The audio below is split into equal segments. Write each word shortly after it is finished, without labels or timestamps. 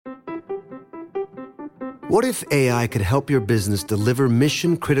What if AI could help your business deliver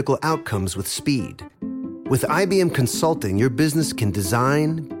mission-critical outcomes with speed? With IBM Consulting, your business can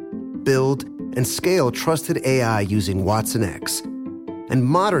design, build, and scale trusted AI using Watson X and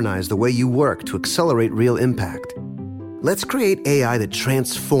modernize the way you work to accelerate real impact. Let's create AI that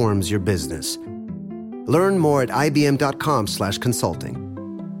transforms your business. Learn more at ibm.com/consulting.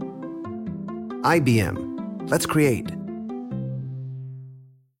 IBM. Let's create.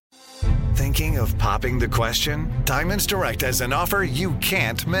 Thinking of popping the question? Diamonds Direct has an offer you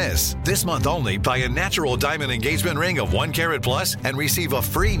can't miss. This month only, buy a natural diamond engagement ring of 1 carat plus and receive a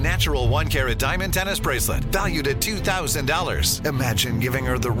free natural 1 carat diamond tennis bracelet valued at $2,000. Imagine giving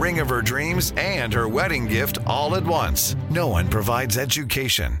her the ring of her dreams and her wedding gift all at once. No one provides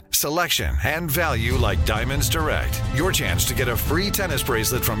education, selection, and value like Diamonds Direct. Your chance to get a free tennis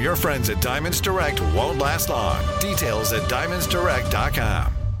bracelet from your friends at Diamonds Direct won't last long. Details at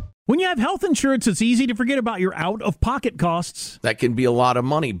diamondsdirect.com. When you have health insurance, it's easy to forget about your out-of-pocket costs. That can be a lot of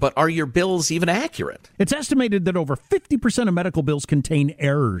money, but are your bills even accurate? It's estimated that over 50% of medical bills contain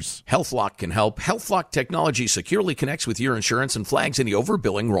errors. HealthLock can help. HealthLock technology securely connects with your insurance and flags any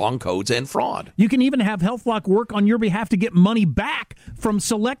overbilling, wrong codes, and fraud. You can even have HealthLock work on your behalf to get money back from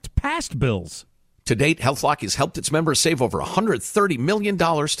select past bills. To date, HealthLock has helped its members save over $130 million.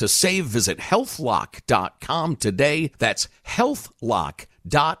 To save, visit healthlock.com today. That's healthlock.com.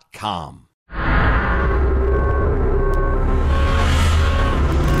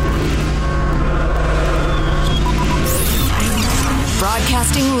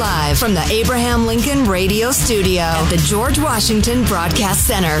 Broadcasting live from the Abraham Lincoln Radio Studio at the George Washington Broadcast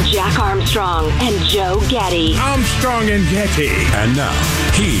Center. Jack Armstrong and Joe Getty. Armstrong and Getty. And now,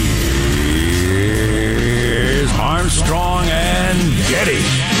 here's Armstrong and Getty.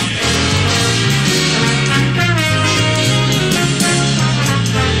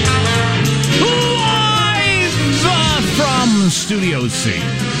 From Studio C.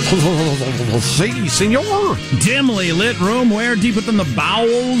 Si, senor. Dimly lit room where deep within the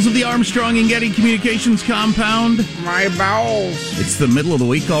bowels of the Armstrong and Getty Communications compound. My bowels. It's the middle of the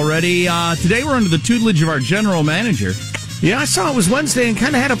week already. Today we're under the tutelage of our general manager. Yeah, I saw it was Wednesday and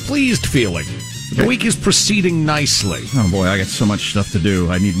kind of had a pleased feeling. The week is proceeding nicely. Oh boy, I got so much stuff to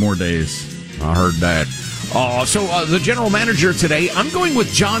do. I need more days. I heard that. So the general manager today, I'm going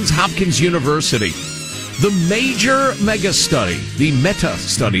with Johns Hopkins University. The major mega study, the meta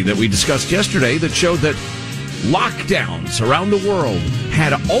study that we discussed yesterday that showed that lockdowns around the world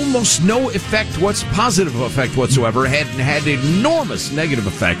had almost no positive effect whatsoever, had enormous negative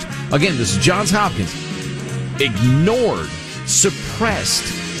effect. Again, this is Johns Hopkins. Ignored, suppressed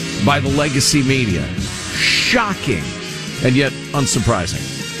by the legacy media. Shocking, and yet unsurprising.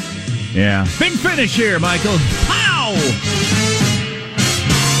 Yeah. Big finish here, Michael. Pow!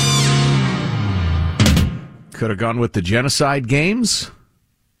 Could have gone with the genocide games.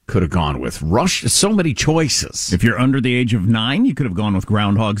 Could have gone with Russia. So many choices. If you're under the age of 9, you could have gone with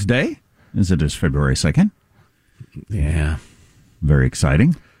Groundhog's Day, as it is February 2nd. Yeah. Very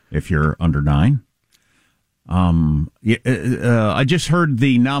exciting. If you're under 9. I just heard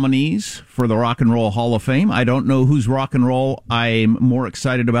the nominees for the Rock and Roll Hall of Fame. I don't know whose rock and roll I'm more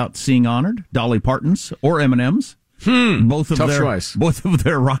excited about seeing honored, Dolly Parton's or Eminem's. Both of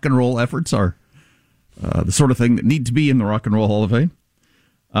their rock and roll efforts are the sort of thing that need to be in the Rock and Roll Hall of Fame.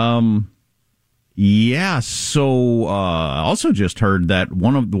 Also just heard that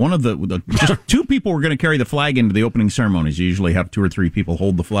one of the just 2 people were going to carry the flag into the opening ceremonies. You usually have 2 or 3 people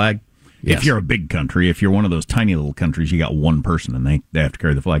hold the flag. Yes. If you're a big country, if you're one of those tiny little countries, you got one person and they have to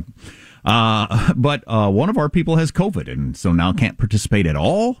carry the flag. But one of our people has COVID and so now can't participate at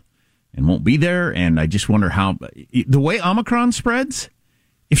all and won't be there. And I just wonder how the way Omicron spreads,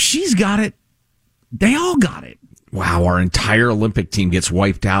 if she's got it, they all got it. Wow, our entire Olympic team gets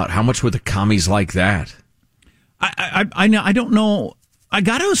wiped out. How much would the commies like that? I don't know. I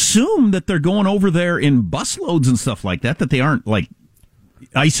got to assume that they're going over there in busloads and stuff like that they aren't like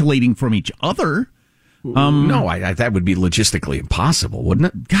isolating from each other. No, that would be logistically impossible,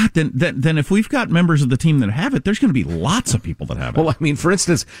 wouldn't it? God, then if we've got members of the team that have it, there's going to be lots of people that have it. Well, I mean, for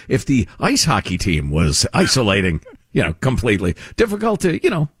instance, if the ice hockey team was isolating, completely difficult to,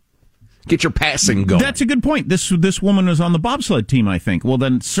 get your passing going. That's a good point. This woman is on the bobsled team, I think. Well,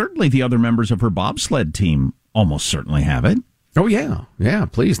 then certainly the other members of her bobsled team almost certainly have it. Oh, yeah. Yeah,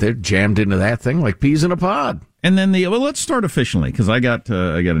 please. They're jammed into that thing like peas in a pod. And then let's start officially, because I got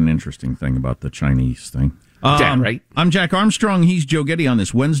an interesting thing about the Chinese thing. Right? I'm Jack Armstrong. He's Joe Getty on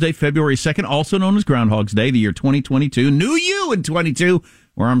this Wednesday, February 2nd, also known as Groundhog's Day, the year 2022. New you in 22.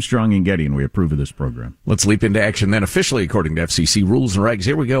 We're Armstrong and Getty, and we approve of this program. Let's leap into action then, officially according to FCC rules and regs.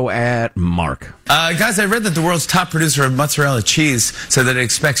 Here we go at Mark. Guys, I read that the world's top producer of mozzarella cheese said that it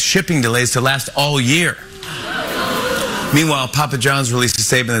expects shipping delays to last all year. Meanwhile, Papa John's released a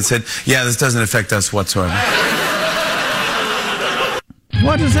statement that said, yeah, this doesn't affect us whatsoever.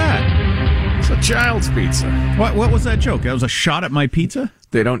 What is that? It's a child's pizza. What was that joke? That was a shot at my pizza?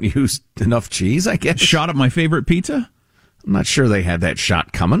 They don't use enough cheese, I guess. Shot at my favorite pizza? I'm not sure they had that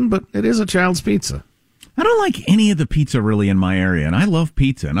shot coming, but it is a child's pizza. I don't like any of the pizza really in my area, and I love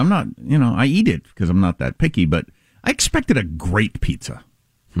pizza, and I'm not, I eat it because I'm not that picky, but I expected a great pizza,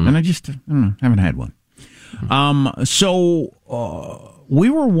 and I just haven't had one. We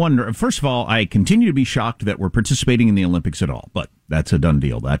were wondering, first of all, I continue to be shocked that we're participating in the Olympics at all, but that's a done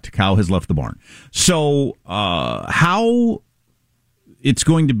deal. That cow has left the barn. So how it's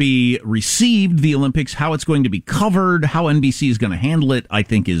going to be received, the Olympics, how it's going to be covered, how NBC is going to handle it, I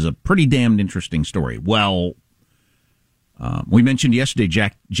think is a pretty damned interesting story. Well, we mentioned yesterday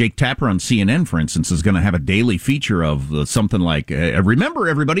Jake Tapper on CNN, for instance, is going to have a daily feature of something like, remember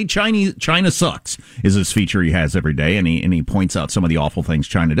everybody, China sucks, is this feature he has every day, and he points out some of the awful things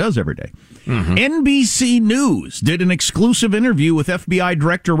China does every day. Mm-hmm. NBC News did an exclusive interview with FBI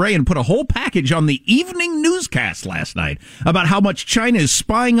Director Wray and put a whole package on the evening newscast last night about how much China is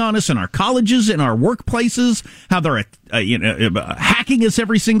spying on us in our colleges, in our workplaces, how they're hacking us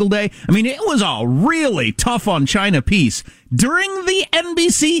every single day. I mean, it was a really tough on China piece during the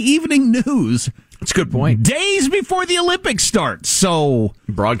NBC Evening News. That's a good point. Days before the Olympics start. So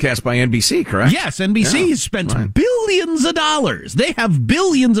broadcast by NBC, correct? Yes, NBC has spent billions of dollars. They have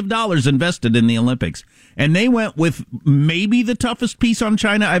billions of dollars invested in the Olympics. And they went with maybe the toughest piece on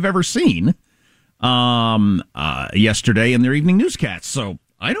China I've ever seen yesterday in their evening newscast. So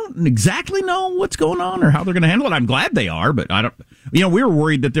I don't exactly know what's going on or how they're going to handle it. I'm glad they are, but I don't. We were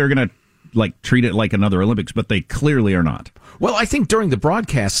worried that they're going to treat it like another Olympics, but they clearly are not. Well, I think during the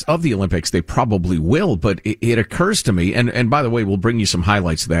broadcasts of the Olympics, they probably will, but it occurs to me, and by the way, we'll bring you some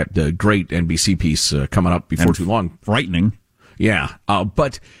highlights of that great NBC piece coming up before too long. Frightening. Yeah,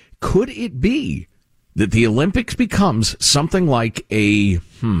 but could it be that the Olympics becomes something like a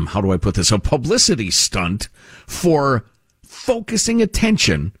publicity stunt for focusing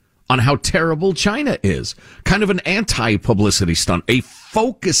attention on how terrible China is? Kind of an anti-publicity stunt, a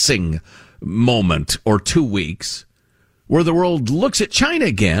focusing moment or 2 weeks where the world looks at China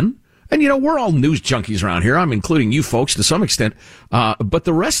again. And, we're all news junkies around here. I'm including you folks to some extent. But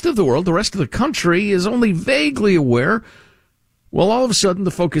the rest of the world, the rest of the country is only vaguely aware. Well, all of a sudden,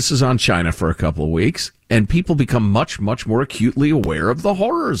 the focus is on China for a couple of weeks, and people become much, much more acutely aware of the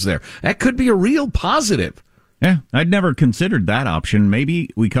horrors there. That could be a real positive. Yeah, I'd never considered that option.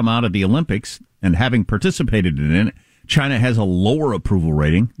 Maybe we come out of the Olympics, and having participated in it, China has a lower approval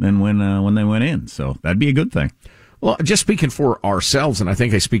rating than when they went in. So that'd be a good thing. Well, just speaking for ourselves, and I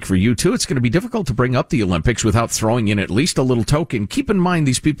think I speak for you too, it's going to be difficult to bring up the Olympics without throwing in at least a little token. Keep in mind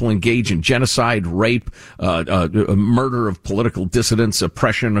these people engage in genocide, rape, murder of political dissidents,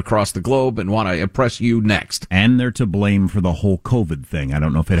 oppression across the globe, and want to oppress you next. And they're to blame for the whole COVID thing. I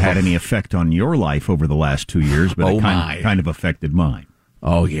don't know if it had any effect on your life over the last 2 years, but it kind of affected mine.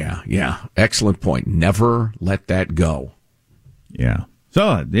 Oh, yeah. Excellent point. Never let that go. Yeah.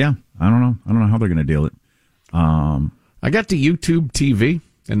 So, yeah, I don't know how they're going to deal it. I got to YouTube TV,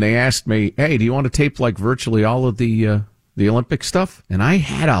 and they asked me, hey, do you want to tape like virtually all of the Olympic stuff? And I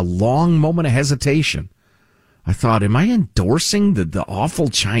had a long moment of hesitation. I thought, am I endorsing the awful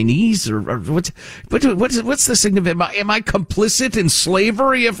Chinese, or what's the significance? Am I complicit in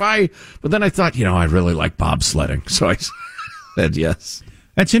slavery but then I thought, I really like bobsledding. So I said yes.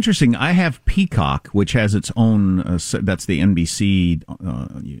 That's interesting. I have Peacock, which has its own, that's the NBC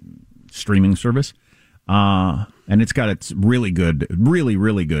streaming service. And it's got its really good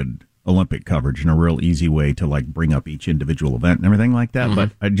Olympic coverage and a real easy way to bring up each individual event and everything like that. Mm-hmm.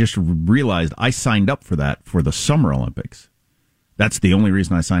 But I just realized I signed up for that for the Summer Olympics. That's the only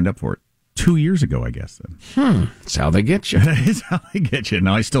reason I signed up for it 2 years ago, I guess. Then. That's how they get you. That is how they get you.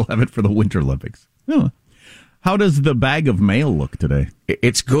 Now I still have it for the Winter Olympics. Oh. How does the bag of mail look today?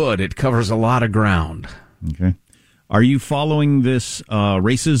 It's good. It covers a lot of ground. Okay. Are you following this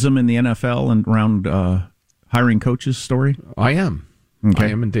racism in the NFL and around hiring coaches story? I am. Okay. I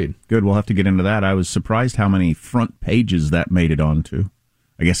am indeed. Good. We'll have to get into that. I was surprised how many front pages that made it onto.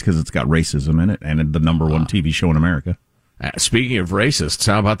 I guess because it's got racism in it and the number one TV show in America. Speaking of racists,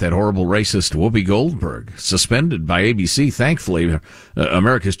 how about that horrible racist Whoopi Goldberg, suspended by ABC? Thankfully,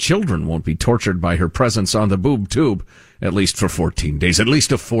 America's children won't be tortured by her presence on the boob tube, at least for 14 days, at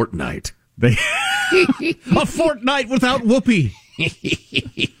least a fortnight. A fortnight without Whoopi.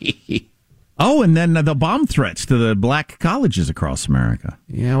 Oh, and then the bomb threats to the black colleges across America.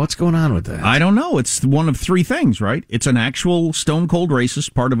 Yeah, what's going on with that? I don't know. It's one of three things, right? It's an actual stone-cold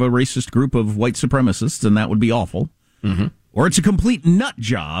racist, part of a racist group of white supremacists, and that would be awful. Mm-hmm. Or it's a complete nut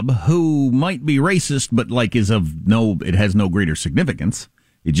job who might be racist, but it has no greater significance.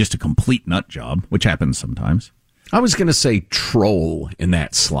 It's just a complete nut job, which happens sometimes. I was going to say troll in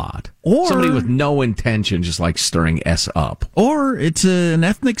that slot. Or somebody with no intention, just like stirring S up. Or it's an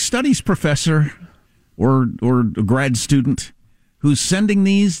ethnic studies professor or a grad student who's sending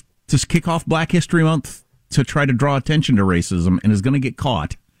these to kick off Black History Month to try to draw attention to racism and is going to get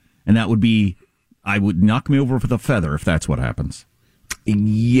caught. And that would knock me over with a feather if that's what happens.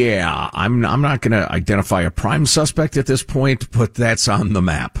 Yeah, I'm not going to identify a prime suspect at this point, but that's on the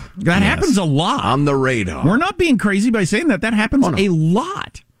map. That happens a lot. On the radar. We're not being crazy by saying that. That happens a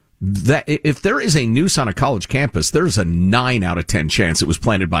lot. That if there is a noose on a college campus, there's a 9 out of 10 chance it was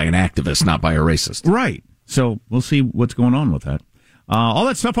planted by an activist, not by a racist. Right. So we'll see what's going on with that. All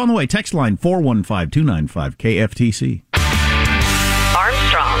that stuff on the way. Text line 415-295-KFTC.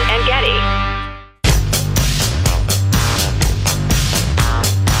 Armstrong and Getty.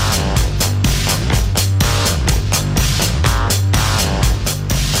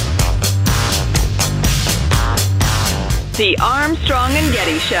 The Armstrong and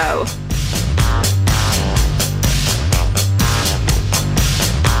Getty Show.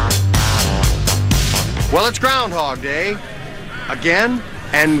 Well, it's Groundhog Day. Again.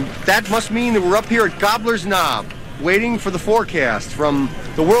 And that must mean that we're up here at Gobbler's Knob, waiting for the forecast from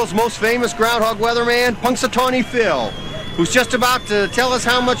the world's most famous groundhog weatherman, Punxsutawney Phil, who's just about to tell us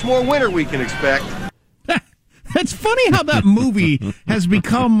how much more winter we can expect. It's funny how that movie has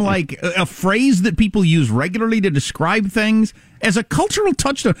become like a phrase that people use regularly to describe things as a cultural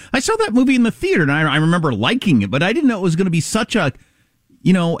touchstone. I saw that movie in the theater, and I remember liking it, but I didn't know it was going to be such a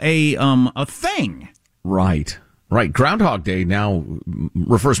thing. Right. Right. Groundhog Day now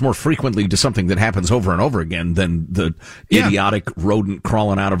refers more frequently to something that happens over and over again than the idiotic rodent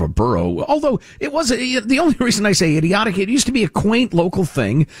crawling out of a burrow. Although it was the only reason I say idiotic, it used to be a quaint local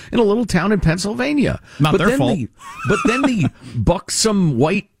thing in a little town in Pennsylvania. Not their fault. But then the buxom,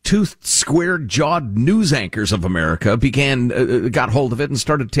 white-toothed, square-jawed news anchors of America got hold of it and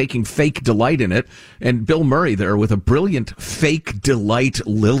started taking fake delight in it. And Bill Murray there with a brilliant fake delight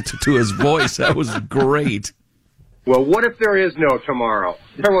lilt to his voice. That was great. Well, what if there is no tomorrow?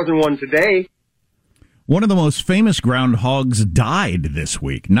 There wasn't one today. One of the most famous groundhogs died this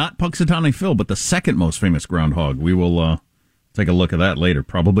week. Not Punxsutawney Phil, but the second most famous groundhog. We will take a look at that later.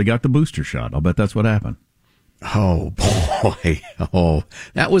 Probably got the booster shot. I'll bet that's what happened. Oh, boy. Oh,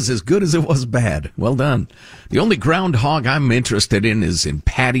 that was as good as it was bad. Well done. The only groundhog I'm interested in is in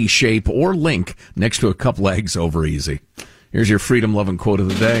patty shape or link next to a couple eggs over easy. Here's your freedom-loving quote of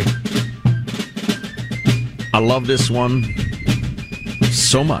the day. I love this one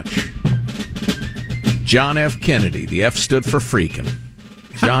so much. John F. Kennedy. The F stood for freaking.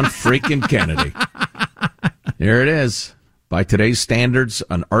 John freaking Kennedy. There it is. By today's standards,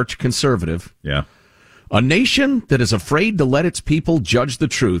 an arch conservative. Yeah. A nation that is afraid to let its people judge the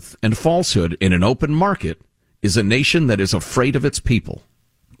truth and falsehood in an open market is a nation that is afraid of its people.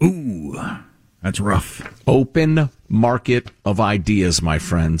 Ooh, that's rough. Open market of ideas, my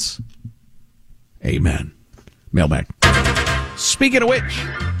friends. Amen. Mailbag. Speaking of which,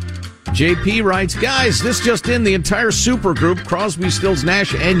 JP writes, guys, this just in, the entire supergroup, Crosby, Stills,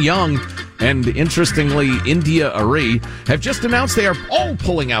 Nash, and Young, and interestingly, India Arie, have just announced they are all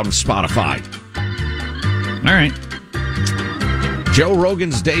pulling out of Spotify. All right. Joe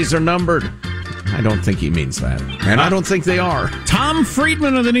Rogan's days are numbered. I don't think he means that. And I don't think they are. Tom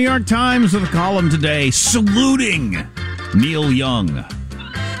Friedman of the New York Times with a column today saluting Neil Young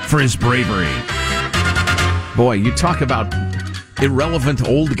for his bravery. Boy, you talk about irrelevant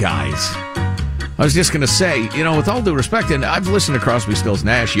old guys. I was just going to say, with all due respect, and I've listened to Crosby, Stills,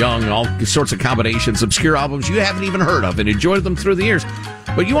 Nash, Young, all sorts of combinations, obscure albums you haven't even heard of and enjoyed them through the years.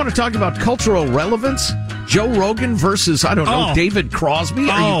 But you want to talk about cultural relevance? Joe Rogan versus, I don't know, David Crosby?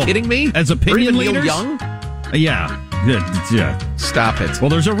 Are you kidding me? As opinion leaders? Neil Young? Yeah. Stop it. Well,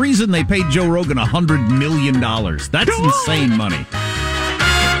 there's a reason they paid Joe Rogan $100 million. That's insane money.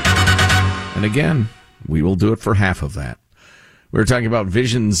 And again, we will do it for half of that. We were talking about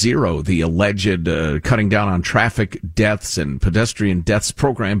Vision Zero, the alleged cutting down on traffic deaths and pedestrian deaths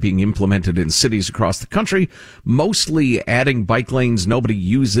program being implemented in cities across the country, mostly adding bike lanes nobody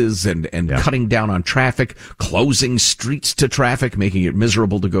uses and cutting down on traffic, closing streets to traffic, making it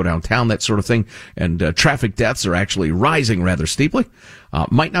miserable to go downtown, that sort of thing. And traffic deaths are actually rising rather steeply.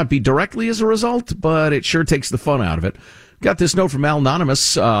 Might not be directly as a result, but it sure takes the fun out of it. Got this note from Al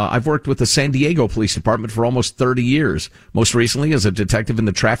Anonymous. I've worked with the San Diego Police Department for almost 30 years, most recently as a detective in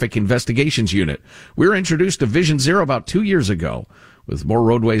the Traffic Investigations Unit. We were introduced to Vision Zero about 2 years ago. With more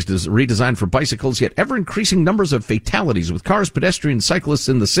roadways redesigned for bicycles, yet ever-increasing numbers of fatalities with cars, pedestrians, cyclists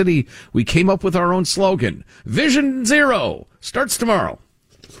in the city, we came up with our own slogan, Vision Zero, starts tomorrow.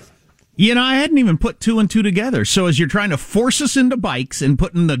 You know, I hadn't even put two and two together. So as you're trying to force us into bikes and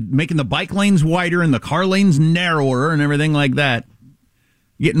making the bike lanes wider and the car lanes narrower and everything like that,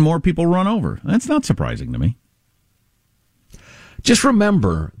 getting more people run over. That's not surprising to me. Just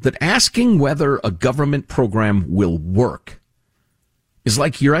remember that asking whether a government program will work is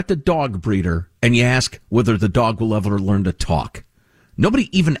like you're at the dog breeder and you ask whether the dog will ever learn to talk.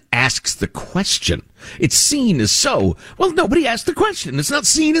 Nobody even asks the question. It's seen as so. Well, nobody asked the question. It's not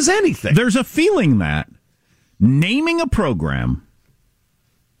seen as anything. There's a feeling that naming a program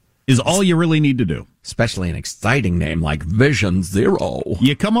is all you really need to do. Especially an exciting name like Vision Zero.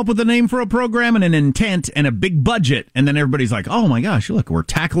 You come up with a name for a program and an intent and a big budget, and then everybody's like, oh my gosh, look, we're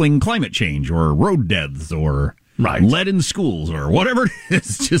tackling climate change or road deaths or lead in schools or whatever it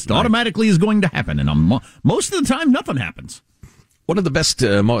is. Just automatically is going to happen. And most of the time, nothing happens. One of the best,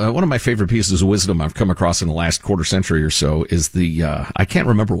 one of my favorite pieces of wisdom I've come across in the last quarter century or so is the, I can't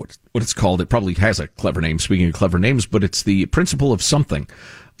remember what it's called. It probably has a clever name, speaking of clever names, but it's the principle of something.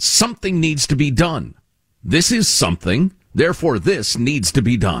 Something needs to be done. This is something, therefore this needs to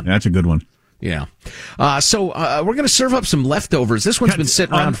be done. That's a good one. Yeah. So we're going to serve up some leftovers. This one's been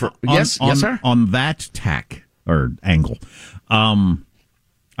sitting around for, yes, sir? On that tack, or angle, I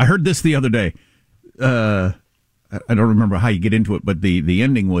heard this the other day. I don't remember how you get into it, but the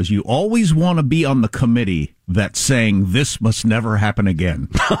ending was you always want to be on the committee that's saying this must never happen again.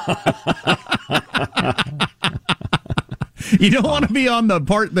 You don't want to be on the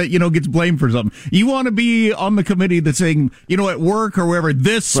part that, gets blamed for something. You want to be on the committee that's saying, at work or wherever,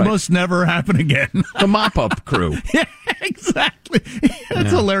 this must never happen again. The mop-up crew. Yeah, exactly. That's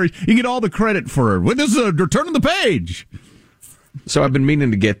hilarious. You get all the credit for it. This is a return of the page. So I've been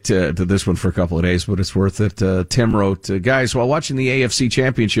meaning to get to this one for a couple of days, but it's worth it. Tim wrote, guys, while watching the AFC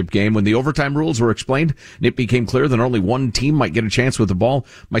Championship game, when the overtime rules were explained and it became clear that only one team might get a chance with the ball,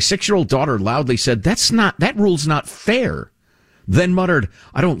 my 6-year-old daughter loudly said, that rule's not fair. Then muttered,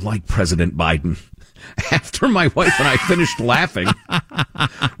 I don't like President Biden. After my wife and I finished laughing,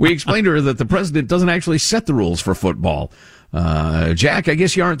 we explained to her that the president doesn't actually set the rules for football. Jack, I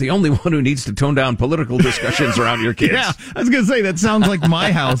guess you aren't the only one who needs to tone down political discussions around your kids. Yeah, I was going to say, that sounds like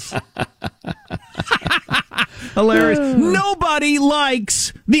my house. Hilarious. Nobody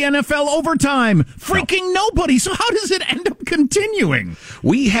likes the NFL overtime. Freaking nobody. So how does it end up continuing?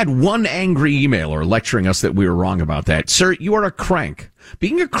 We had one angry emailer lecturing us that we were wrong about that. Sir, you are a crank.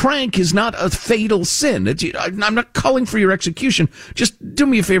 Being a crank is not a fatal sin. I'm not calling for your execution. Just do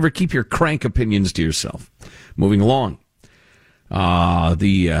me a favor, keep your crank opinions to yourself. Moving along.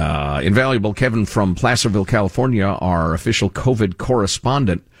 The invaluable Kevin from Placerville, California, our official COVID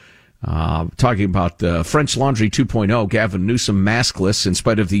correspondent, talking about French Laundry 2.0, Gavin Newsom maskless in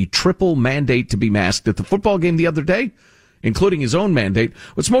spite of the triple mandate to be masked at the football game the other day, including his own mandate.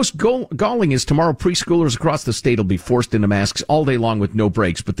 What's most galling is tomorrow preschoolers across the state will be forced into masks all day long with no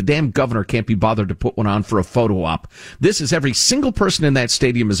breaks, but the damn governor can't be bothered to put one on for a photo op. This is every single person in that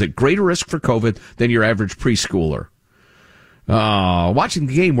stadium is at greater risk for COVID than your average preschooler. Watching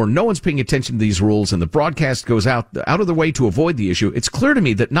the game where no one's paying attention to these rules and the broadcast goes out of the way to avoid the issue, it's clear to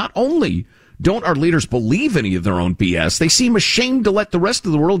me that not only don't our leaders believe any of their own BS, they seem ashamed to let the rest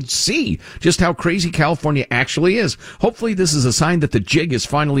of the world see just how crazy California actually is. Hopefully this is a sign that the jig is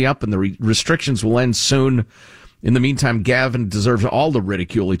finally up and the restrictions will end soon. In the meantime, Gavin deserves all the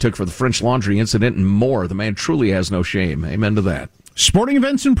ridicule he took for the French Laundry incident and more. The man truly has no shame. Amen to that. Sporting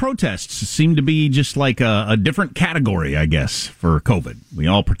events and protests seem to be just like a different category, I guess, for COVID. We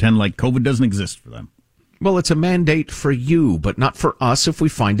all pretend like COVID doesn't exist for them. Well, it's a mandate for you, but not for us if we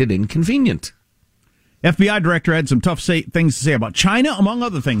find it inconvenient. FBI director had some tough things to say about China, among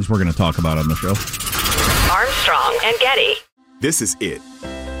other things we're going to talk about on the show. Armstrong and Getty. This is it.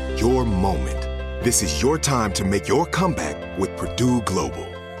 Your moment. This is your time to make your comeback with Purdue Global.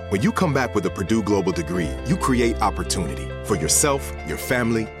 When you come back with a Purdue Global degree, you create opportunity for yourself, your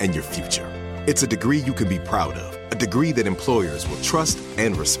family, and your future. It's a degree you can be proud of a degree that employers will trust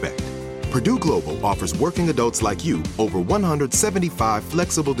and respect. Purdue Global offers working adults like you over 175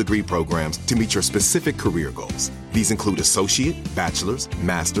 flexible degree programs to meet your specific career goals. These include associate, bachelor's,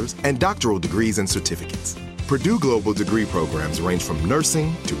 master's, and doctoral degrees and certificates. Purdue Global degree programs range from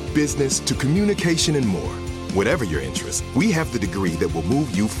nursing to business to communication and more. Whatever your interest, we have the degree that will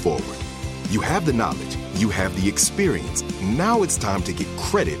move you forward. You have the knowledge, you have the experience. Now it's time to get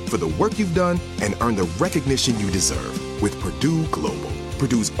credit for the work you've done and earn the recognition you deserve with Purdue Global,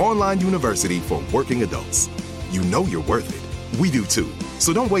 Purdue's online university for working adults. You know you're worth it. We do too.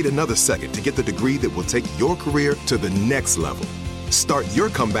 So don't wait another second to get the degree that will take your career to the next level. Start your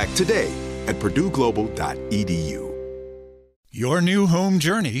comeback today at purdueglobal.edu. Your new home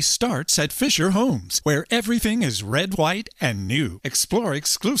journey starts at Fisher Homes, where everything is red, white, and new. Explore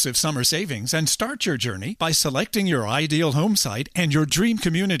exclusive summer savings and start your journey by selecting your ideal home site and your dream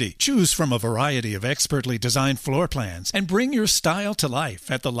community. Choose from a variety of expertly designed floor plans and bring your style to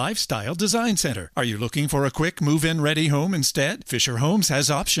life at the Lifestyle Design Center. Are you looking for a quick move-in ready home instead? Fisher Homes has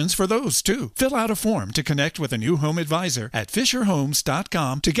options for those too. Fill out a form to connect with a new home advisor at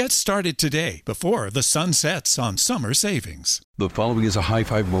fisherhomes.com to get started today before the sun sets on summer savings. The following is a high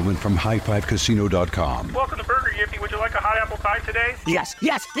five moment from highfivecasino.com. Welcome to Burger Yippee. Would you like a hot apple pie today? Yes,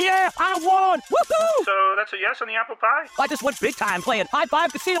 yeah, I won! Woohoo! So that's a yes on the apple pie? I just went big time playing High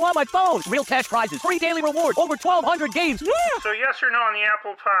Five Casino on my phone. Real cash prizes, free daily rewards, over 1,200 games. Yeah! So yes or no on the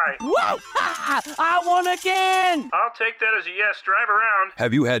apple pie? Whoa! I won again! I'll take that as a yes. Drive around.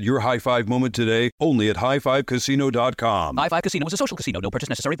 Have you had your high five moment today? Only at highfivecasino.com. High Five Casino is a social casino. No purchase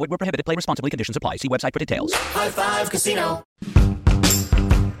necessary. Void where prohibited. Play responsibly. Conditions apply. See website for details. High Five Casino.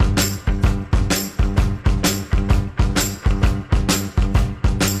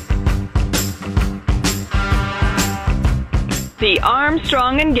 The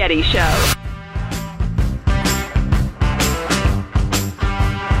Armstrong and Getty Show.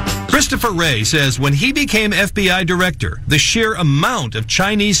 Christopher Wray says when he became FBI director, the sheer amount of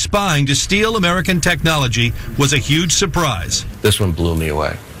Chinese spying to steal American technology was a huge surprise. This one blew me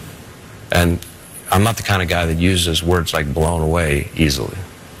away. And I'm not the kind of guy that uses words like blown away easily.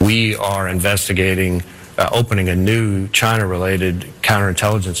 We are investigating, opening a new China-related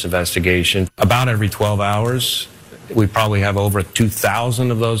counterintelligence investigation about every 12 hours. We probably have over 2,000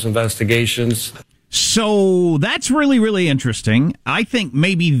 of those investigations. So that's really, really interesting. I think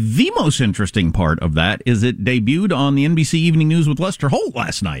maybe the most interesting part of that is it debuted on the NBC Evening News with Lester Holt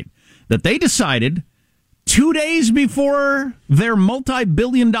last night that they decided 2 days before their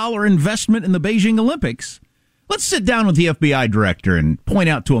multi-billion-dollar investment in the Beijing Olympics, let's sit down with the FBI director and point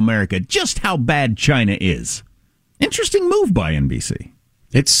out to America just how bad China is. Interesting move by NBC.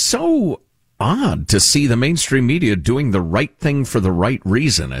 It's so odd to see the mainstream media doing the right thing for the right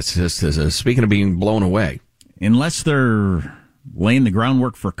reason. It's just, speaking of being blown away. Unless they're laying the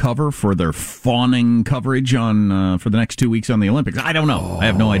groundwork for cover for their fawning coverage on for the next 2 weeks on the Olympics. I don't know. I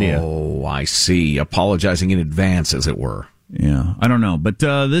have no idea. Oh, I see. Apologizing in advance, as it were. Yeah, I don't know. But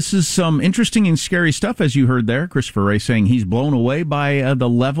this is some interesting and scary stuff, as you heard there. Christopher Wray saying he's blown away by the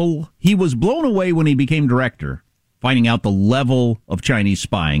level. He was blown away when he became director, finding out the level of Chinese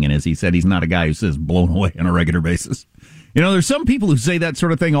spying. And as he said, he's not a guy who says blown away on a regular basis. You know, there's some people who say that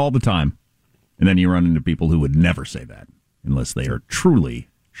sort of thing all the time. And then you run into people who would never say that unless they are truly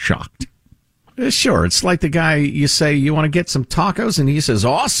shocked. Sure. It's like the guy you say, you want to get some tacos? And he says,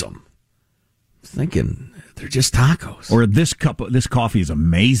 awesome. Thinking they're just tacos. Or this coffee is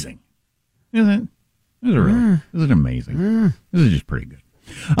amazing. Isn't it? Is it really? Is it amazing? This is just pretty good.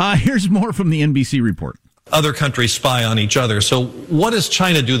 Here's more from the NBC report. Other countries spy on each other. So what does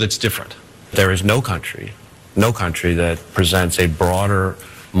China do that's different? There is no country that presents a broader,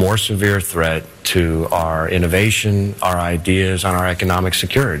 more severe threat to our innovation, our ideas, and our economic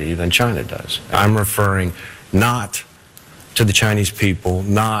security than China does. I'm referring not to the Chinese people,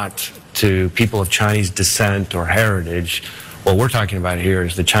 not to people of Chinese descent or heritage. What we're talking about here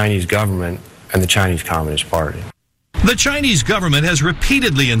is the Chinese government and the Chinese Communist Party. The Chinese government has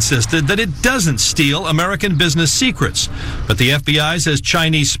repeatedly insisted that it doesn't steal American business secrets. But the FBI says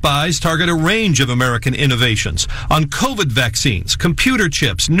Chinese spies target a range of American innovations on COVID vaccines, computer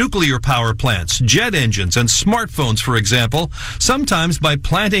chips, nuclear power plants, jet engines, and smartphones, for example, sometimes by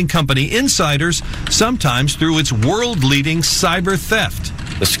planting company insiders, sometimes through its world-leading cyber theft.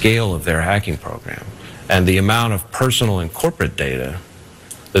 The scale of their hacking program and the amount of personal and corporate data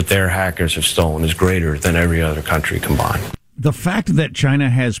that their hackers have stolen is greater than every other country combined. The fact that China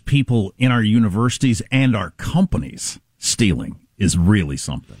has people in our universities and our companies stealing is really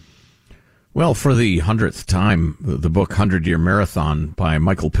something. Well, for the 100th time, the book 100-Year Marathon by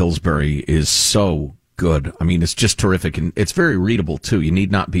Michael Pillsbury is so good. I mean, it's just terrific, and it's very readable, too. You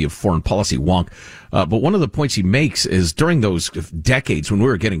need not be a foreign policy wonk. But one of the points he makes is during those decades when we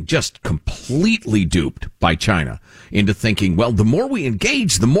were getting just completely duped by China into thinking, well, the more we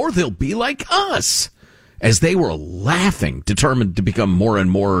engage, the more they'll be like us, as they were laughing, determined to become more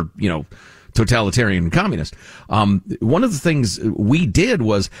and more, totalitarian and communist. One of the things we did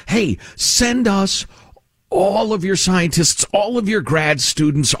was, hey, send us all of your scientists, all of your grad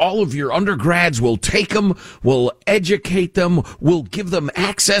students, all of your undergrads. We'll take them, we'll educate them, we'll give them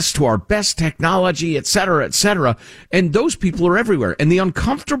access to our best technology, et cetera, et cetera. And those people are everywhere. And the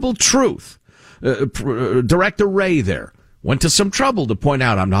uncomfortable truth, Director Ray there went to some trouble to point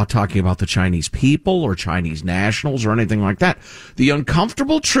out, I'm not talking about the Chinese people or Chinese nationals or anything like that. The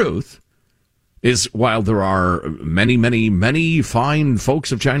uncomfortable truth is, while there are many, many, many fine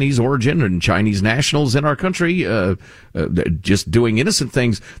folks of Chinese origin and Chinese nationals in our country just doing innocent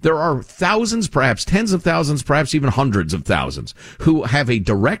things, there are thousands, perhaps tens of thousands, perhaps even hundreds of thousands who have a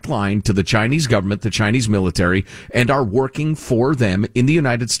direct line to the Chinese government, the Chinese military, and are working for them in the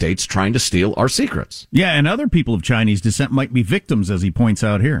United States trying to steal our secrets. Yeah, and other people of Chinese descent might be victims, as he points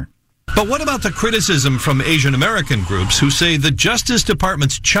out here. But what about the criticism from Asian American groups who say the Justice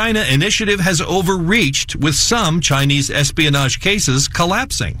Department's China initiative has overreached, with some Chinese espionage cases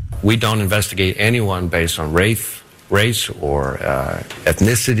collapsing? We don't investigate anyone based on race or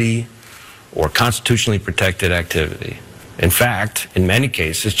ethnicity or constitutionally protected activity. In fact, in many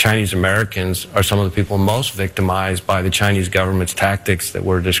cases, Chinese Americans are some of the people most victimized by the Chinese government's tactics that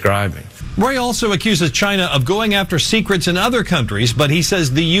we're describing. Roy also accuses China of going after secrets in other countries, but he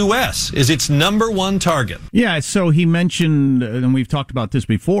says the U.S. is its number one target. Yeah, so he mentioned, and we've talked about this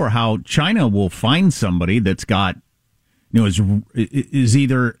before, how China will find somebody that's got, is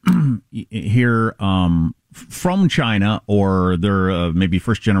either here from China, or they're maybe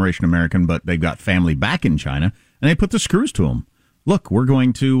first-generation American, but they've got family back in China, and they put the screws to them. Look, we're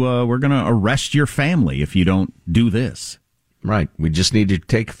going to arrest your family if you don't do this. Right. We just need to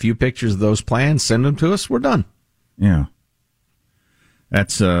take a few pictures of those plans, send them to us. We're done. Yeah.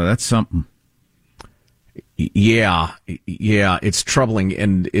 That's something. Yeah. It's troubling,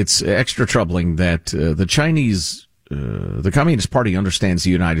 and it's extra troubling that the Chinese, the Communist Party understands the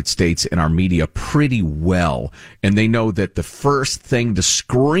United States and our media pretty well, and they know that the first thing to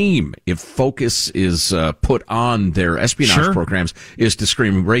scream if focus is put on their espionage programs is to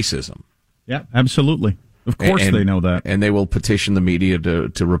scream racism. Yeah, absolutely. Of course they know that. And they will petition the media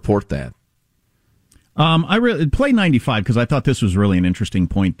to report that. I really play 95 because I thought this was really an interesting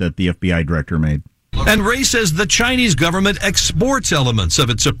point that the FBI director made. And Ray says the Chinese government exports elements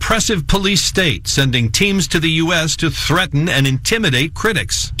of its oppressive police state, sending teams to the U.S. to threaten and intimidate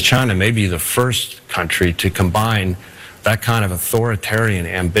critics. China may be the first country to combine that kind of authoritarian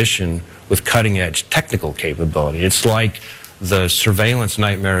ambition with cutting-edge technical capability. It's like the surveillance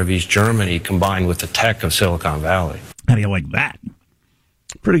nightmare of East Germany combined with the tech of Silicon Valley. How do you like that?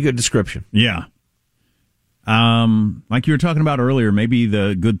 Pretty good description. Yeah. Like you were talking about earlier, maybe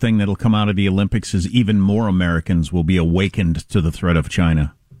the good thing that'll come out of the Olympics is even more Americans will be awakened to the threat of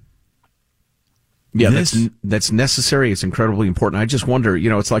China. Yeah, that's necessary. It's incredibly important. I just wonder,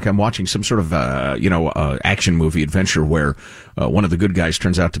 it's like I'm watching some sort of, action movie adventure where one of the good guys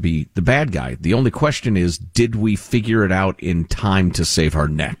turns out to be the bad guy. The only question is, did we figure it out in time to save our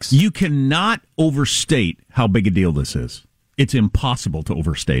necks? You cannot overstate how big a deal this is. It's impossible to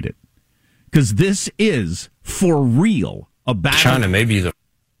overstate it. Because this is, for real, a battle. China may be the...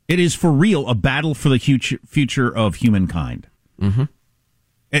 It is, for real, a battle for the future of humankind. Mm-hmm.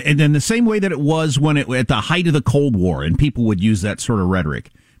 And then the same way that it was when at the height of the Cold War, and people would use that sort of rhetoric.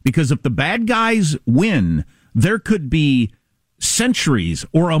 Because if the bad guys win, there could be centuries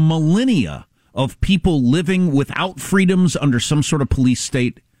or a millennia of people living without freedoms under some sort of police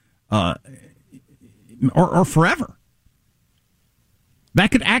state, or forever.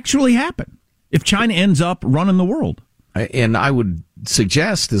 That could actually happen if China ends up running the world. And I would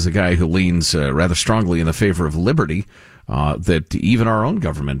suggest, as a guy who leans rather strongly in the favor of liberty, that even our own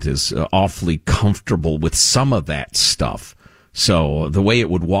government is awfully comfortable with some of that stuff. So the way it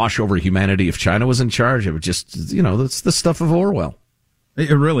would wash over humanity if China was in charge, it would just, that's the stuff of Orwell.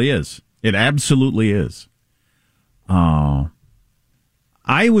 It really is. It absolutely is.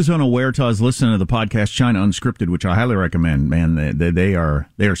 I was unaware until I was listening to the podcast China Unscripted, which I highly recommend. Man, they are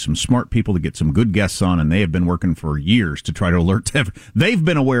some smart people to get some good guests on, and they have been working for years to try to alert. They've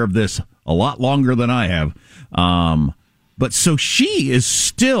been aware of this a lot longer than I have. But so Xi is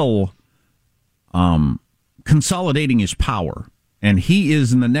still consolidating his power, and he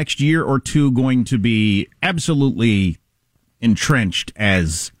is in the next year or two going to be absolutely entrenched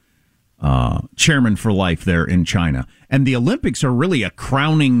as chairman for life there in China. And the Olympics are really a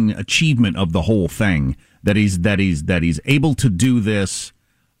crowning achievement of the whole thing, that he's able to do this.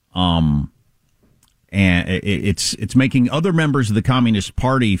 And it's making other members of the Communist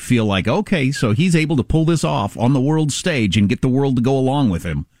Party feel like, okay, so he's able to pull this off on the world stage and get the world to go along with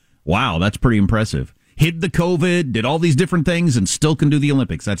him. Wow, that's pretty impressive. Hid the COVID, did all these different things, and still can do the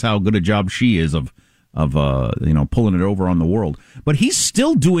Olympics. That's how good a job she is of pulling it over on the world. But he's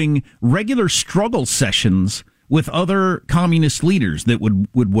still doing regular struggle sessions with other communist leaders that would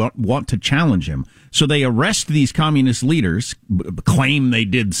want to challenge him. So they arrest these communist leaders, claim they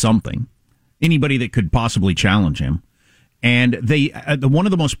did something, anybody that could possibly challenge him. And they one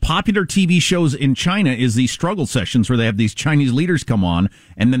of the most popular TV shows in China is these struggle sessions where they have these Chinese leaders come on,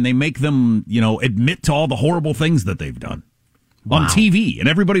 and then they make them, admit to all the horrible things that they've done. Wow. On TV, and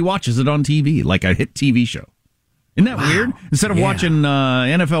everybody watches it on TV like a hit TV show. Isn't that weird? Instead of watching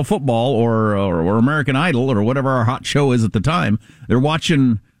NFL football or American Idol or whatever our hot show is at the time, they're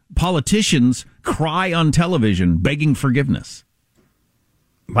watching politicians cry on television begging forgiveness.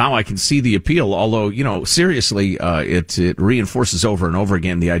 Wow, I can see the appeal. Although, seriously, it reinforces over and over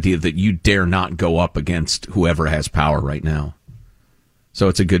again the idea that you dare not go up against whoever has power right now. So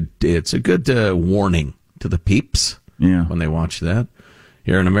it's a good warning to the peeps. Yeah. When they watch that.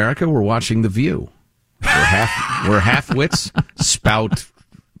 Here in America, we're watching The View. We're half-wits spout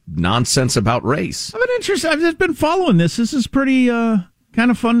nonsense about race. I've been interested. I've just been following this. This is pretty kind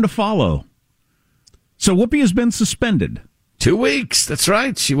of fun to follow. So Whoopi has been suspended. 2 weeks. That's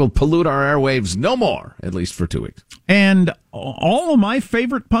right. She will pollute our airwaves no more, at least for 2 weeks. And all of my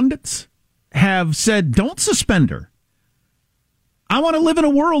favorite pundits have said, don't suspend her. I want to live in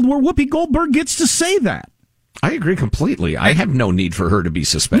a world where Whoopi Goldberg gets to say that. I agree completely. I have no need for her to be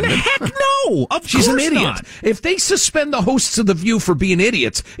suspended. Heck no! She's an idiot. Not. If they suspend the hosts of The View for being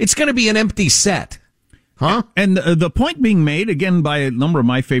idiots, it's going to be an empty set. Huh? And the point being made, again, by a number of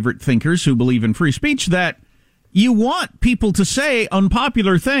my favorite thinkers who believe in free speech, that you want people to say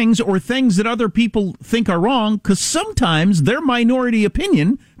unpopular things or things that other people think are wrong, because sometimes their minority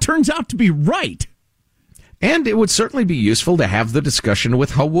opinion turns out to be right. And it would certainly be useful to have the discussion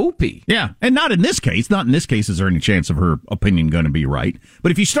with Whoopi. Yeah, and not in this case. Not in this case is there any chance of her opinion going to be right.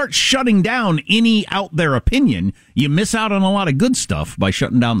 But if you start shutting down any out there opinion, you miss out on a lot of good stuff by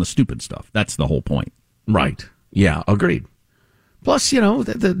shutting down the stupid stuff. That's the whole point. Right. Yeah, agreed. Plus,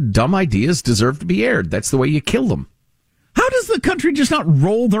 the dumb ideas deserve to be aired. That's the way you kill them. How does the country just not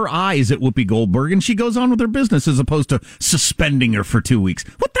roll their eyes at Whoopi Goldberg and she goes on with her business as opposed to suspending her for 2 weeks?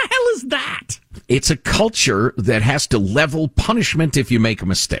 What the hell is that? It's a culture that has to level punishment if you make a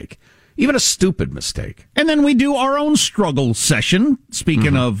mistake, even a stupid mistake. And then we do our own struggle session.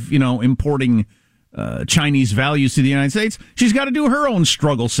 Speaking of, importing Chinese values to the United States, she's got to do her own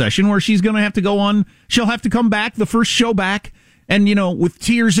struggle session where she's going to have to go on. She'll have to come back, the first show back, and, with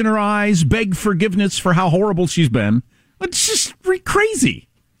tears in her eyes, beg forgiveness for how horrible she's been. It's just crazy.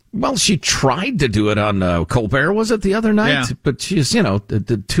 Well, she tried to do it on Colbert, was it, the other night? Yeah. But she's,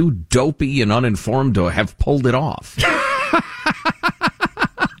 too dopey and uninformed to have pulled it off.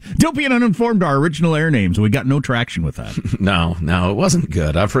 Dopey and uninformed are original air names. We got no traction with that. No, it wasn't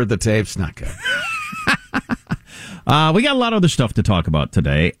good. I've heard the tapes. Not good. We got a lot of other stuff to talk about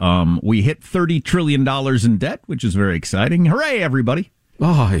today. We hit $30 trillion in debt, which is very exciting. Hooray, everybody.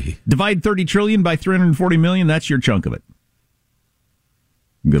 Divide $30 trillion by $340 million. That's your chunk of it.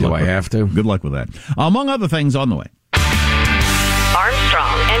 Do I have to? Good luck with that. Among other things on the way.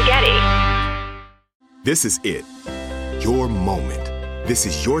 Armstrong and Getty. This is it. Your moment. This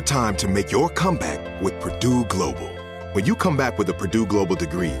is your time to make your comeback with Purdue Global. When you come back with a Purdue Global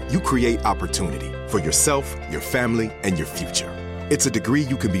degree, you create opportunity for yourself, your family, and your future. It's a degree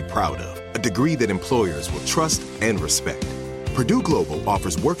you can be proud of, a degree that employers will trust and respect. Purdue Global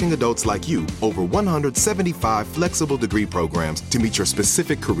offers working adults like you over 175 flexible degree programs to meet your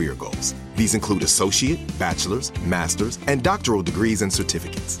specific career goals. These include associate, bachelor's, master's, and doctoral degrees and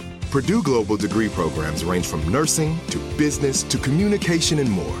certificates. Purdue Global degree programs range from nursing to business to communication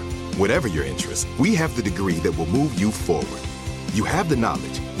and more. Whatever your interest, we have the degree that will move you forward. You have the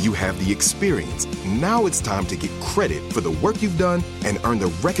knowledge, you have the experience. Now it's time to get credit for the work you've done and earn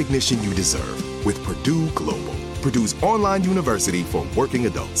the recognition you deserve with Purdue Global, Purdue's online university for working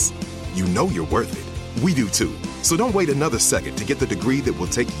adults. You know you're worth it. We do too. So don't wait another second to get the degree that will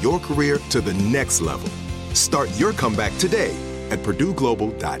take your career to the next level. Start your comeback today at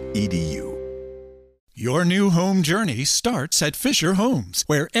purdueglobal.edu. Your new home journey starts at Fisher Homes,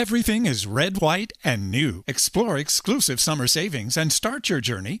 where everything is red, white, and new. Explore exclusive summer savings and start your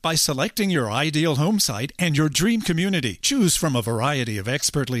journey by selecting your ideal home site and your dream community. Choose from a variety of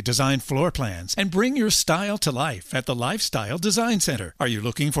expertly designed floor plans and bring your style to life at the Lifestyle Design Center. Are you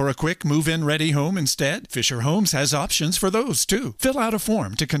looking for a quick move-in ready home instead? Fisher Homes has options for those too. Fill out a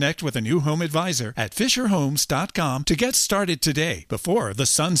form to connect with a new home advisor at FisherHomes.com to get started today before the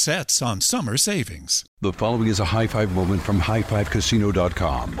sun sets on summer savings. The following is a high five moment from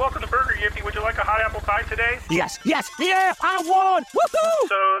highfivecasino.com. Welcome to Burger Yippee. Would you like a hot apple pie today? Yes, yeah, I won! Woohoo!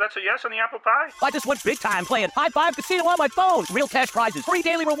 So that's a yes on the apple pie? I just went big time playing High Five Casino on my phone. Real cash prizes, free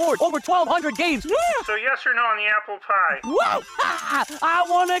daily rewards, over 1,200 games. Yeah! So yes or no on the apple pie? Whoa! I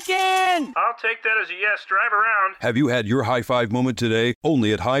won again! I'll take that as a yes. Drive around. Have you had your high five moment today?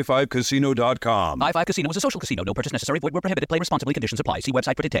 Only at highfivecasino.com. High Five Casino is a social casino. No purchase necessary. Void where prohibited. Play responsibly. Conditions apply. See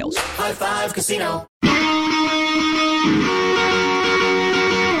website for details. High Five Casino.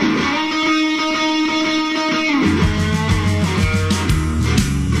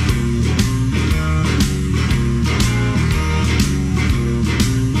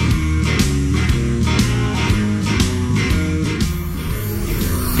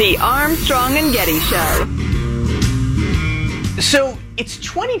 The Armstrong and Getty Show. So it's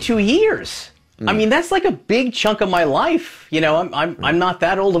 22 years. I mean, that's like a big chunk of my life. You know, I'm not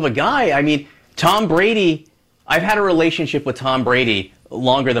that old of a guy. I mean, Tom Brady. I've had a relationship with Tom Brady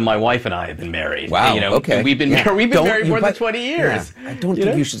longer than my wife and I have been married. Wow. You know, okay. We've been married more than 20 years. Yeah. I don't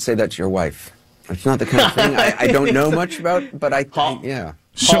think you should say that to your wife. It's not the kind of thing I don't know much about, but yeah.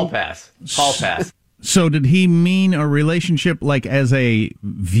 Hall pass. So did he mean a relationship like as a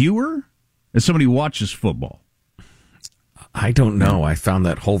viewer? As somebody who watches football? I don't know. I found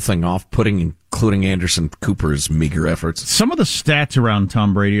that whole thing off-putting, including Anderson Cooper's meager efforts. Some of the stats around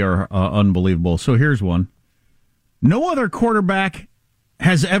Tom Brady are unbelievable. So here's one. No other quarterback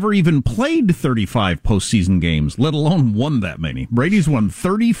has ever even played 35 postseason games, let alone won that many. Brady's won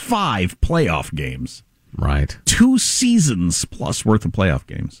 35 playoff games. Right. 2 seasons plus worth of playoff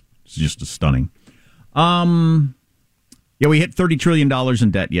games. It's just stunning. Yeah, we hit $30 trillion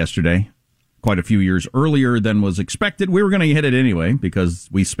in debt yesterday. Quite a few years earlier than was expected. We were going to hit it anyway because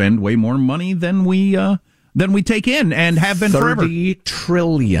we spend way more money than we take in and have been forever. $30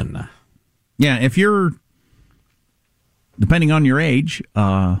 trillion. Yeah, if you're, depending on your age,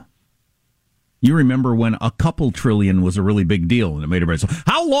 you remember when a couple trillion was a really big deal and it made everybody say,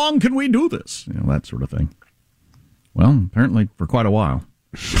 how long can we do this? You know, that sort of thing. Well, apparently for quite a while.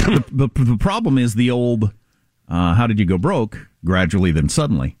 The problem is the old, how did you go broke? Gradually, then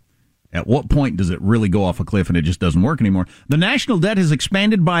suddenly. At what point does it really go off a cliff and it just doesn't work anymore? The national debt has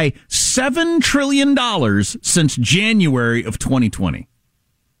expanded by $7 trillion since January of 2020.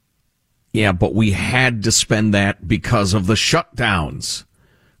 Yeah, but we had to spend that because of the shutdowns,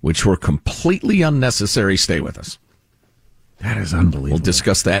 which were completely unnecessary. Stay with us. That is unbelievable. We'll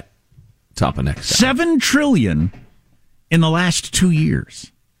discuss that top of next hour. $7 trillion in the last 2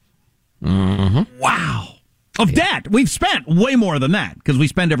 years. Mm-hmm. Wow. Of debt. We've spent way more than that because we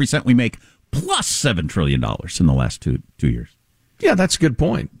spend every cent we make plus $7 trillion in the last two years. Yeah, that's a good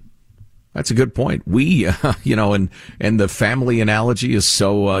point. That's a good point. We, and the family analogy is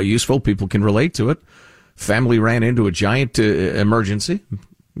so useful. People can relate to it. Family ran into a giant emergency.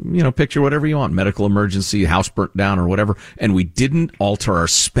 You know, picture whatever you want. Medical emergency, house burnt down or whatever. And we didn't alter our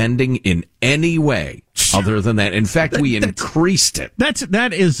spending in any way other than that. In fact, we increased it.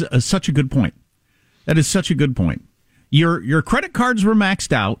 That is such a good point. That is such a good point. Your credit cards were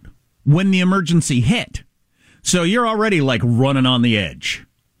maxed out when the emergency hit. So you're already like running on the edge,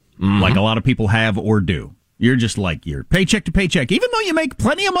 like a lot of people have or do. You're just like you're paycheck to paycheck. Even though you make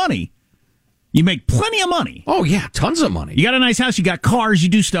plenty of money, Oh, yeah, tons of money. You got a nice house, you got cars, you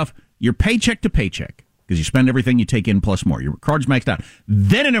do stuff. You're paycheck to paycheck because you spend everything you take in plus more. Your card's maxed out.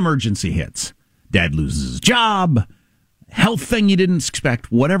 Then an emergency hits. Dad loses his job, health thing you didn't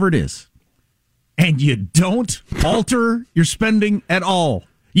expect, whatever it is. And you don't alter your spending at all.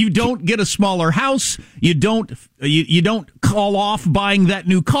 You don't get a smaller house. You don't call off buying that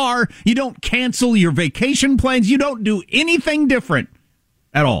new car. You don't cancel your vacation plans. You don't do anything different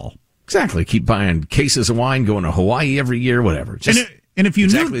at all. Exactly. Keep buying cases of wine, going to Hawaii every year, whatever. Just and if you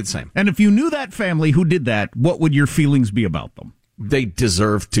exactly knew the same. And if you knew that family who did that, what would your feelings be about them? They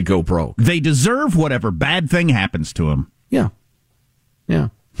deserve to go broke. They deserve whatever bad thing happens to them. Yeah.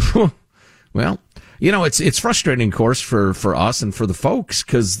 Well, you know, it's frustrating, of course, for us and for the folks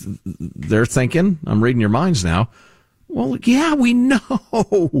because they're thinking, I'm reading your minds now, well, yeah, we know,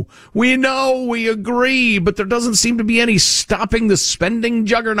 we agree, but there doesn't seem to be any stopping the spending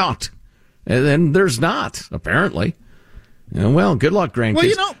juggernaut. And then there's not, apparently. Well, good luck,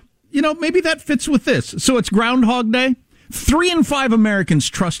 grandkids. Well, maybe that fits with this. So it's Groundhog Day. 3 in 5 Americans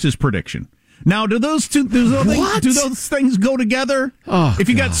trust his prediction. Now, do those things go together? Oh, if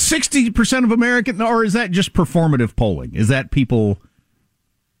you got 60% of Americans, or is that just performative polling? Is that people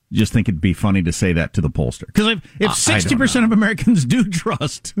just think it'd be funny to say that to the pollster? Because if 60% of Americans do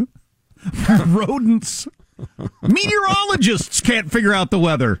trust rodents, meteorologists can't figure out the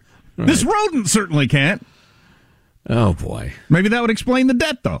weather. Right. This rodent certainly can't. Oh, boy. Maybe that would explain the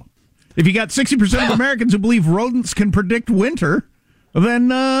debt, though. If you got 60% of Americans who believe rodents can predict winter, then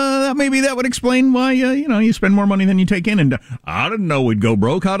maybe that would explain why, you spend more money than you take in. And I didn't know we'd go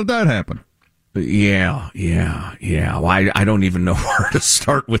broke. How did that happen? Yeah. Well, I don't even know where to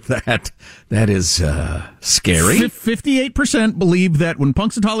start with that. That is scary. 58% believe that when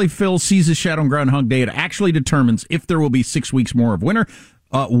Punxsutawney Phil sees his shadow on Groundhog Day, it actually determines if there will be 6 weeks more of winter.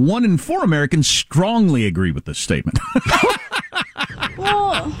 1 in 4 Americans strongly agree with this statement.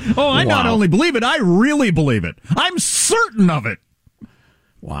 I not only believe it, I really believe it. I'm certain of it.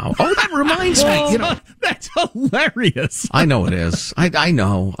 Wow. Oh, that reminds me. That's hilarious. I know it is. I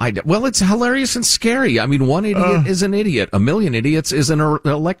know. Well, it's hilarious and scary. I mean, one idiot is an idiot. A million idiots is an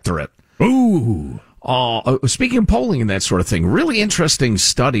electorate. Ooh. Speaking of polling and that sort of thing, really interesting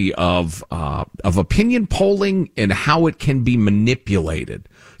study of opinion polling and how it can be manipulated.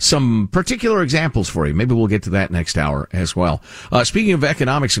 Some particular examples for you. Maybe we'll get to that next hour as well. Speaking of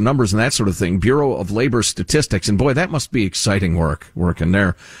economics and numbers and that sort of thing, Bureau of Labor Statistics, and boy, that must be exciting working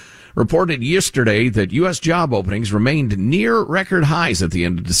there, reported yesterday that U.S. job openings remained near record highs at the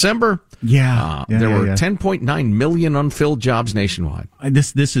end of December. There were 10.9 million unfilled jobs nationwide.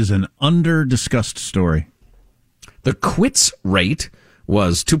 This is an under-discussed story. The quits rate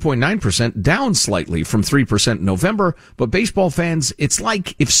was 2.9%, down slightly from 3% in November. But baseball fans, it's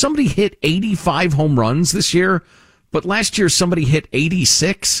like if somebody hit 85 home runs this year, but last year somebody hit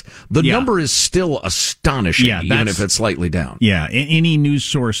 86, the number is still astonishing, even if it's slightly down. Yeah, any news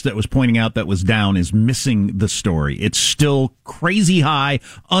source that was pointing out that was down is missing the story. It's still crazy high,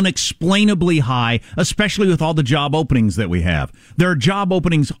 unexplainably high, especially with all the job openings that we have. There are job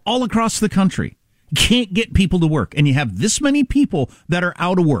openings all across the country. Can't get people to work, and you have this many people that are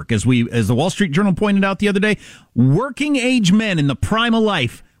out of work. As the Wall Street Journal pointed out the other day, working age men in the prime of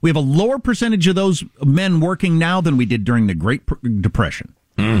life, we have a lower percentage of those men working now than we did during the Great Depression.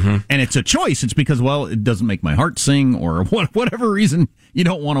 Mm-hmm. And it's a choice. It's because, well, it doesn't make my heart sing, or whatever reason you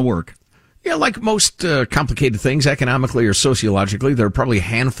don't want to work. Yeah, like most complicated things, economically or sociologically, there are probably a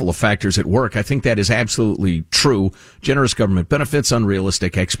handful of factors at work. I think that is absolutely true. Generous government benefits,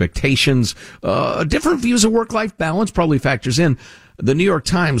 unrealistic expectations, different views of work-life balance probably factors in. The New York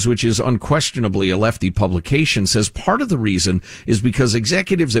Times, which is unquestionably a lefty publication, says part of the reason is because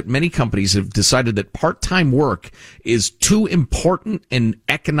executives at many companies have decided that part-time work is too important and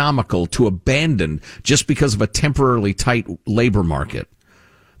economical to abandon just because of a temporarily tight labor market.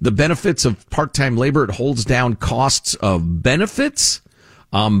 The benefits of part-time labor, it holds down costs of benefits.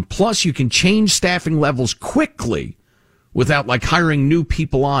 Plus, you can change staffing levels quickly without hiring new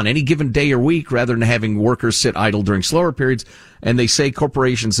people on any given day or week rather than having workers sit idle during slower periods. And they say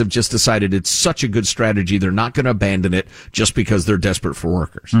corporations have just decided it's such a good strategy, they're not going to abandon it just because they're desperate for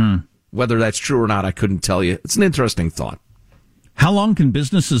workers. Whether that's true or not, I couldn't tell you. It's an interesting thought. How long can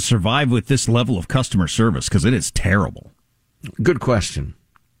businesses survive with this level of customer service? Because it is terrible. Good question.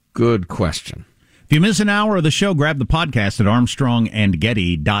 Good question. If you miss an hour of the show, grab the podcast at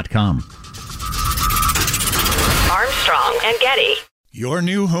ArmstrongandGetty.com. Armstrong and Getty. Your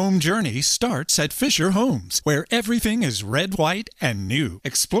new home journey starts at Fisher Homes, where everything is red, white, and new.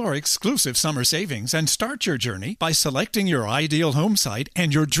 Explore exclusive summer savings and start your journey by selecting your ideal home site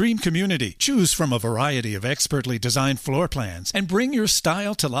and your dream community. Choose from a variety of expertly designed floor plans and bring your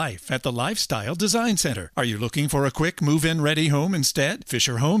style to life at the Lifestyle Design Center. Are you looking for a quick move-in ready home instead?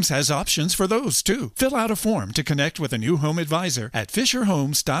 Fisher Homes has options for those too. Fill out a form to connect with a new home advisor at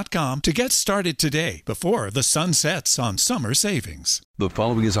FisherHomes.com to get started today before the sun sets on summer savings. The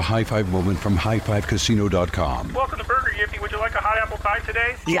following is a high five moment from highfivecasino.com. Welcome to Burger Yippee. Would you like a hot apple pie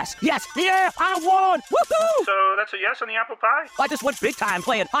today? Yes, yeah, I won! Woohoo! So that's a yes on the apple pie? I just went big time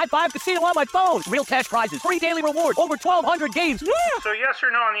playing High Five Casino on my phone. Real cash prizes, free daily rewards, over 1,200 games. Yeah! So yes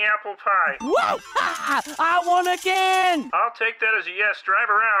or no on the apple pie? Whoa! I won again! I'll take that as a yes. Drive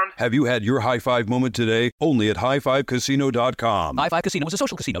around. Have you had your high five moment today? Only at highfivecasino.com. High Five Casino is a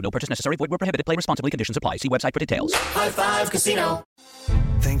social casino. No purchase necessary. Void where prohibited. Play responsibly. Conditions apply. See website for details. High Five Casino.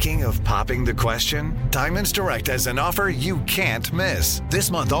 Thinking of popping the question? Diamonds Direct has an offer you can't miss. This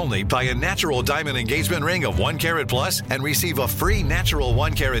month only, buy a natural diamond engagement ring of 1 carat plus and receive a free natural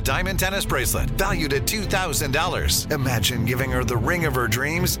 1 carat diamond tennis bracelet valued at $2,000. Imagine giving her the ring of her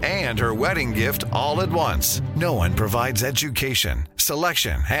dreams and her wedding gift all at once. No one provides education,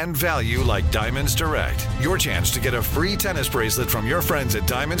 selection, and value like Diamonds Direct. Your chance to get a free tennis bracelet from your friends at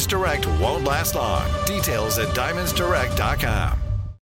Diamonds Direct won't last long. Details at diamondsdirect.com.